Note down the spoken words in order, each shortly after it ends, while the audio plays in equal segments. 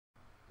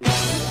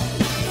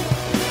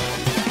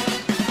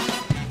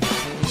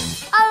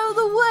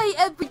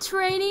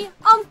trainee,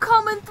 I'm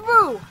coming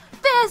through!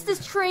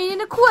 Fastest train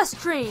in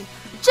equestrian!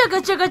 Chugga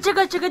chugga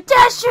chugga chugga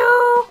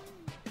dashu!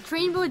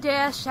 Rainbow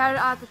Dash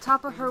shouted at the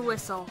top of her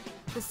whistle.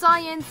 The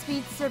cyan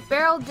speedster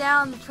barreled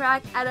down the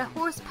track at a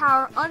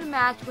horsepower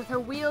unmatched with her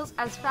wheels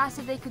as fast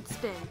as they could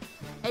spin,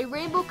 a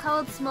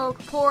rainbow-colored smoke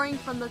pouring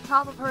from the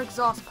top of her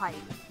exhaust pipe.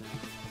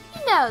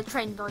 You know,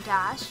 Rainbow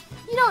Dash,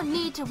 you don't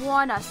need to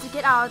warn us to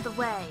get out of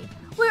the way.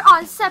 We're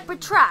on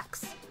separate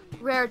tracks,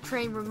 Rare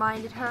Train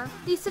reminded her.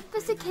 The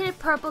sophisticated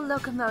purple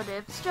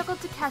locomotive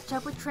struggled to catch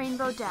up with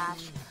Rainbow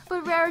Dash,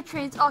 but Rare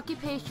Train's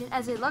occupation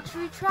as a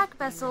luxury track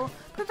vessel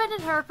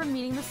prevented her from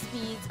meeting the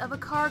speeds of a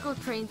cargo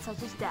train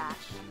such as Dash.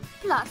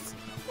 Plus,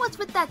 what's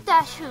with that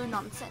Dash-hoo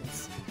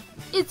nonsense?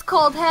 It's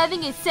called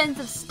having a sense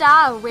of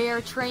style, Rare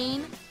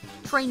Train,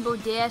 Rainbow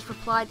Dash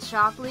replied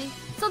sharply,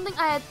 something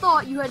I had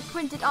thought you had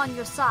printed on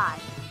your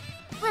side.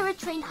 Rare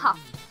Train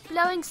huffed,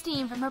 blowing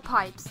steam from her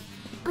pipes.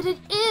 But it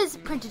is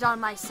printed on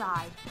my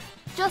side.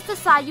 Just the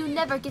side you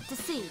never get to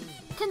see,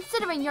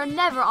 considering you're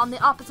never on the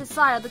opposite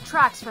side of the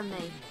tracks from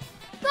me.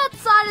 That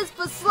side is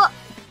for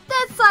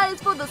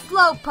the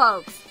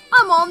slowpokes.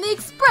 I'm on the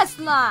express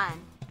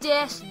line,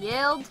 Dash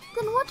yelled.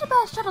 Then what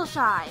about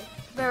Shuttleshy?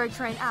 Rare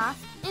Train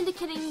asked,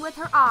 indicating with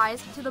her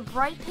eyes to the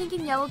bright pink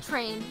and yellow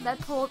train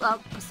that pulled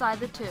up beside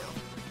the two.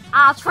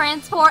 I'll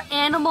transport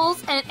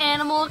animals and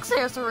animal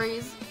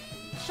accessories.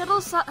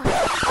 Shuttleshy.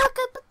 Look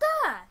at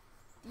that.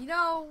 You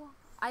know,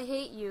 I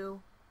hate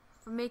you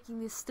for making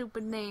this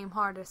stupid name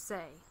hard to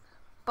say.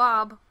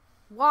 Bob,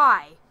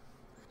 why?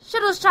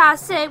 Shuttleshy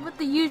said with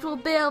the usual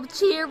bell of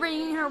cheer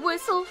ringing in her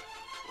whistle.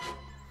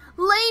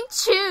 Lame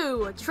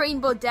chew!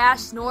 Rainbow Dash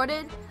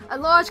snorted, a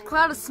large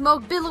cloud of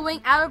smoke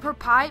billowing out of her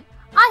pipe.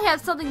 I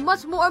have something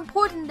much more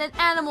important than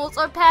animals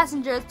or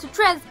passengers to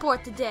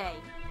transport today.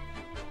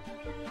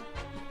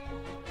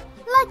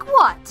 Like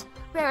what?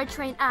 Rare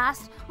Train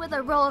asked with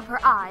a roll of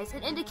her eyes,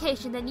 an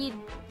indication they need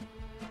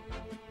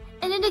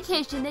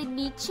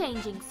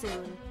changing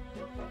soon.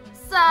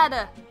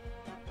 Sada!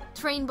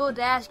 Rainbow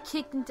Dash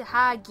kicked into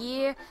high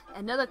gear,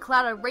 another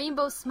cloud of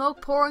rainbow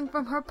smoke pouring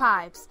from her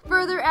pipes,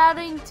 further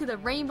adding to the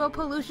rainbow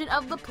pollution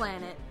of the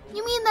planet.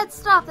 You mean that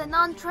stuff that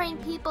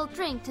non-trained people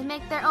drink to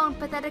make their own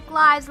pathetic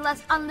lives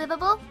less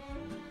unlivable?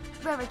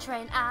 Rare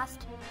Train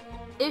asked.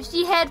 If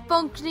she had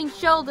functioning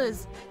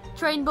shoulders,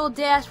 Rainbow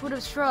Dash would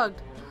have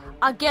shrugged.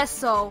 I guess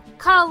so.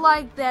 Kinda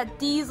like that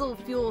diesel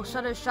fuel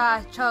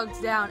Shuttleshy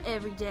chugs down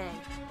every day.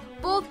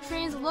 Both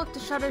trains looked to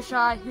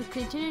Shuttleshy, who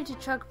continued to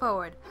chug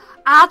forward.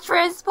 I'll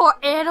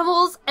transport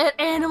animals and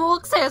animal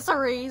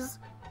accessories.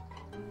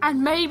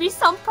 And maybe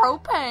some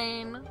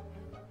propane.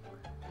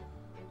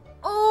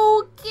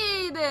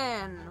 Okay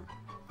then.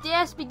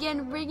 Dash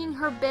began ringing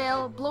her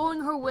bell,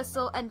 blowing her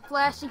whistle, and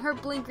flashing her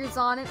blinkers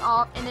on and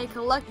off in a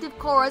collective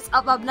chorus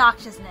of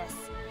obnoxiousness.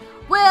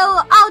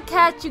 Well, I'll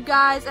catch you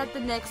guys at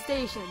the next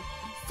station.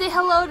 Say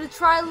hello to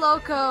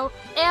Tri-Loco,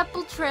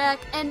 Apple Track,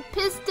 and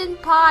Piston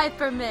Pie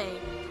for me.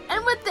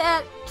 And with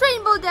that,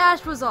 Rainbow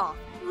Dash was off,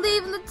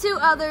 leaving the two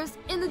others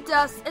in the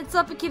dust and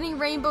suffocating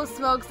rainbow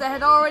smokes that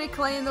had already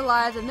claimed the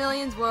lives of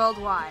millions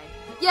worldwide.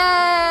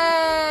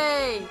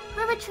 Yay!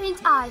 Rare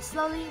Train's eyes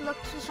slowly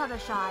looked to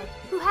Shuttleshy,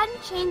 who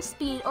hadn't changed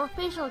speed or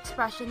facial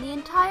expression the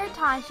entire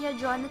time she had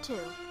joined the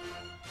two.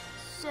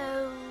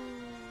 So,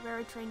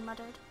 Rare Train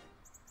muttered,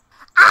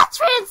 I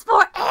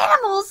transport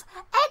animals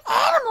and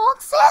animal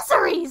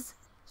accessories!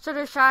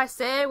 Shuttleshy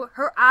said, with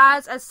her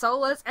eyes as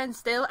soulless and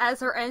still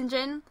as her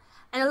engine.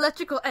 An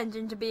electrical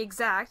engine to be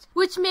exact,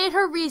 which made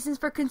her reasons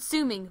for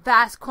consuming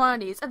vast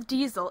quantities of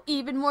diesel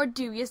even more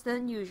dubious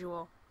than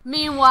usual.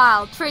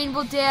 Meanwhile,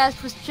 Rainbow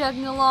Dash was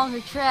chugging along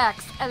her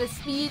tracks at a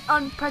speed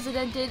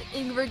unprecedented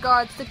in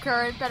regards to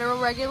current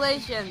federal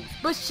regulations.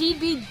 But she'd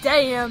be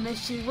damned if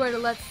she were to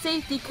let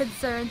safety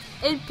concerns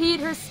impede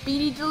her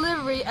speedy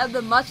delivery of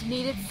the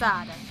much-needed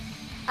cider.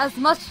 As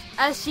much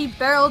as she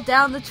barreled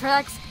down the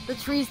tracks, the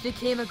trees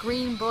became a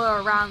green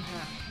blur around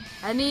her,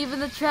 and even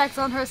the tracks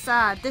on her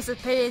side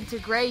dissipated into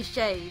gray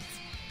shades.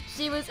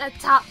 She was at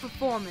top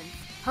performance,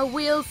 her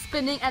wheels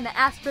spinning at an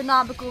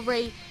astronomical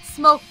rate,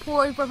 smoke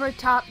pouring from her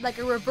top like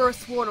a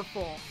reverse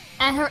waterfall,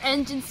 and her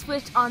engine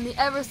switched on the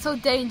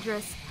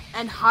ever-so-dangerous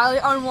and highly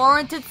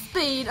unwarranted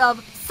speed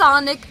of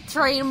Sonic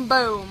Train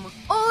Boom.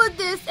 All of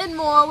this and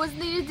more was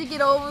needed to get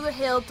over the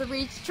hill to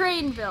reach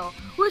Trainville,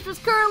 which was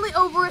currently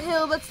over a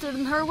hill that stood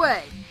in her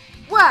way.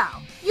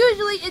 Wow!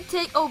 Usually it'd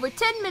take over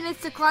 10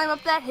 minutes to climb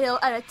up that hill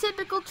at a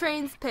typical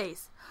train's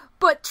pace.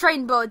 But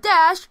Rainbow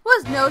Dash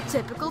was no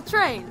typical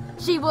train.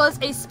 She was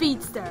a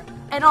speedster,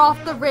 an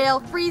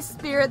off-the-rail free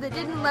spirit that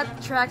didn't let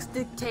the tracks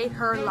dictate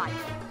her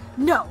life.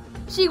 No,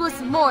 she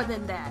was more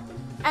than that.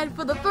 And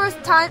for the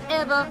first time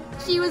ever,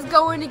 she was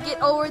going to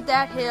get over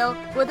that hill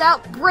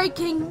without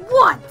braking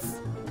once!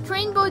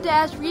 Rainbow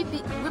Dash reached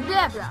the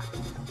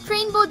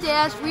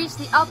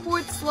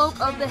upward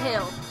slope of the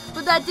hill,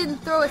 but that didn't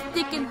throw a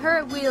stick in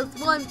her wheels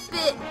one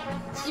bit.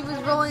 She was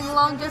rolling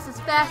along just as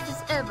fast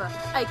as ever,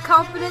 a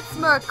confident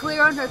smirk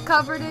clear on her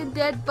covered in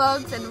dead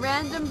bugs and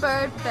random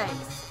bird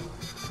face.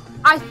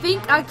 I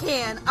think I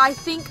can,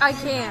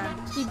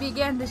 she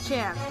began to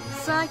chant,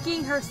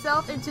 psyching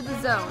herself into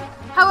the zone.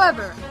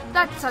 However,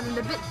 that sounded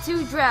a bit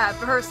too drab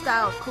for her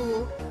style of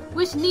cool,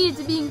 which needed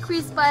to be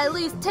increased by at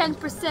least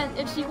 10%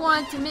 if she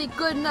wanted to make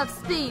good enough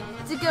speed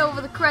to get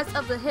over the crest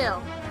of the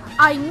hill.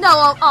 "I know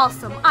I'm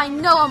awesome! I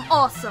know I'm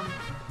awesome!"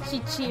 she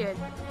cheered.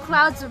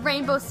 Clouds of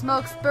rainbow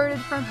smoke spurted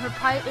from her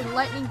pipe in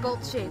lightning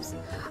bolt shapes.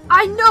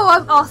 "I know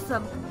I'm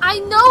awesome! I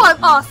know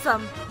I'm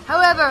awesome!"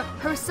 However,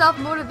 her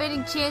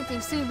self-motivating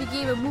chanting soon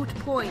became a moot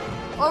point.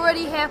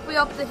 Already halfway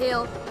up the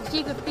hill,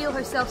 she could feel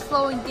herself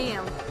slowing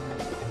down.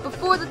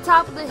 Before the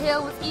top of the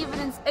hill was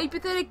even a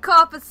pathetic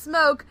cough of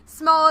smoke,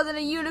 smaller than a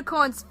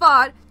unicorn's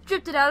fart,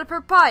 drifted out of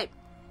her pipe.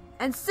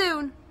 And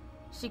soon,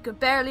 she could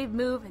barely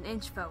move an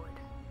inch forward.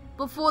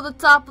 Before the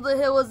top of the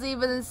hill was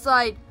even in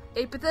sight,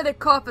 a pathetic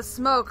cough of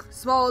smoke,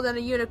 smaller than a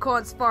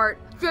unicorn's fart,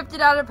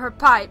 drifted out of her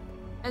pipe,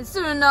 and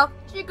soon enough,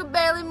 she could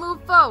barely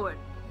move forward.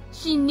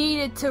 She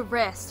needed to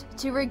rest,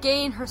 to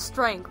regain her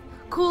strength,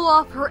 cool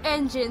off her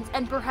engines,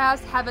 and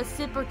perhaps have a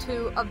sip or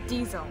two of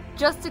diesel,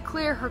 just to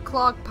clear her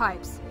clogged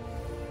pipes.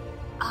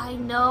 "I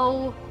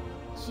know,"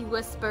 she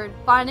whispered,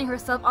 finding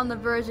herself on the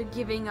verge of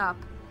giving up.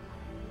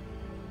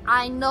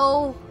 I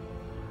know.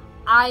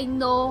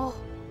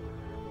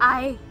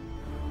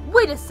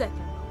 Wait a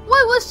second.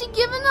 Why was she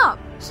giving up?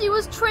 She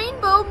was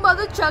Trainbow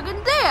Mother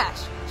Chuggin'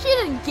 Dash. She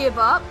didn't give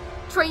up.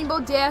 Trainbow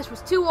Dash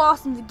was too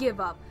awesome to give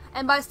up,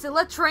 and by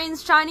Select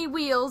Train's shiny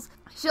wheels,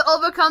 she'll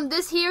overcome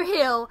this here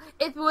hill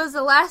if it was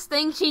the last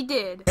thing she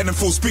did. And in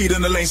full speed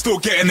in the lane, still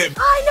getting it.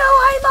 "I know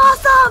I'm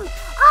awesome!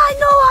 I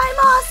know I'm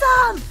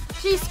awesome!"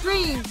 she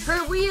screamed,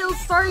 her wheels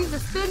starting to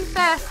spin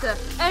faster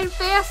and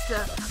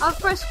faster. A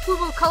fresh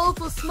plume of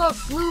colorful smoke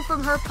blew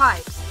from her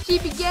pipes. She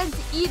began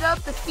to eat up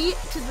the feet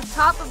to the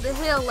top of the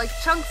hill like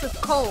chunks of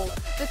coal,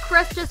 the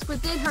crest just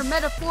within her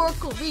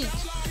metaphorical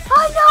reach.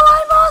 "I know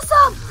I'm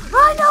awesome!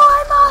 I know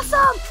I'm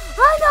awesome!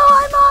 I know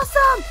I'm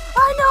awesome!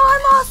 I know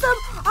I'm awesome!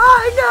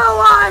 I know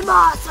I'm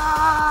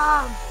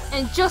awesome!"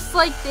 And just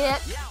like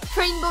that,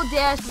 Trainbow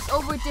Dash was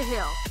over the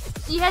hill.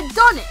 She had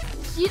done it!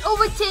 She had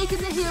overtaken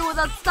the hill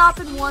without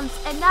stopping once,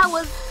 and now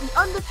was the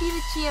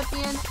undefeated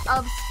champion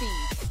of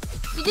speed.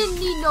 She didn't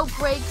need no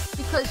brakes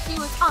because she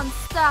was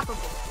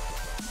unstoppable.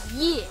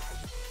 Yeah.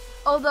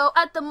 Although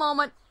at the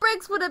moment,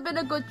 brakes would have been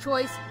a good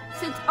choice,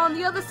 since on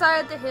the other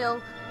side of the hill,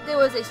 there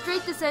was a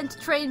straight descent to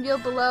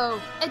Trainville below.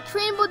 At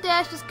Trainbow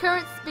Dash's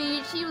current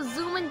speed, she was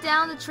zooming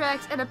down the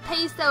tracks at a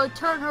pace that would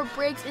turn her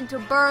brakes into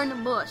burned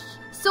mush.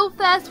 So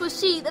fast was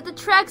she that the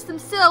tracks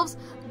themselves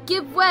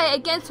give way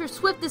against her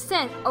swift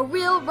descent, a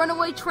real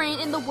runaway train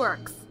in the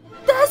works.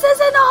 "This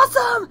isn't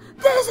awesome!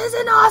 This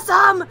isn't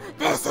awesome!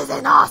 This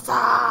isn't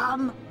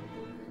awesome!"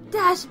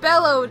 Dash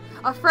bellowed,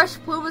 a fresh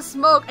plume of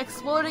smoke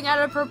exploding out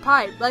of her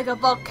pipe like a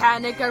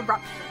volcanic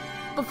eruption.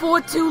 Before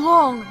too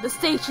long, the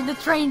station to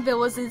Trainville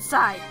was in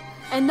sight,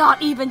 and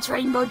not even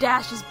Trainbow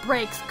Dash's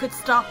brakes could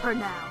stop her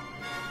now.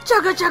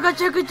 "Chugga chugga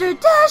chugga chugga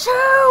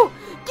Dashu!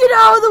 Get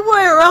out of the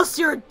way or else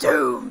you're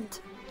doomed!"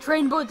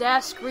 Trainbow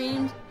Dash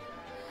screamed.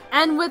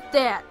 And with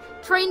that,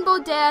 Trainbow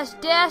Dash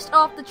dashed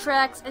off the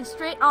tracks and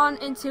straight on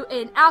into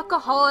an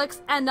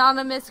Alcoholics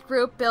Anonymous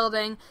group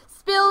building,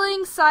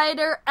 spilling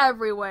cider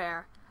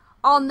everywhere.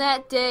 On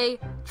that day,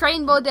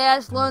 Trainbow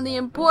Dash learned the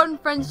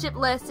important friendship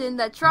lesson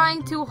that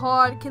trying too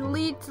hard can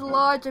lead to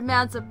large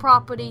amounts of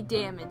property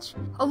damage,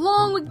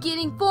 along with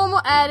getting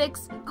former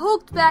addicts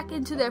hooked back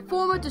into their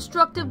former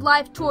destructive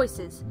life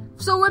choices.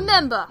 So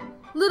remember,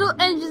 little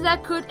engines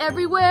that could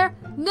everywhere,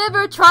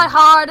 never try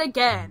hard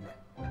again.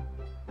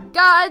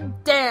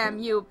 God damn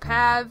you,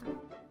 Pav.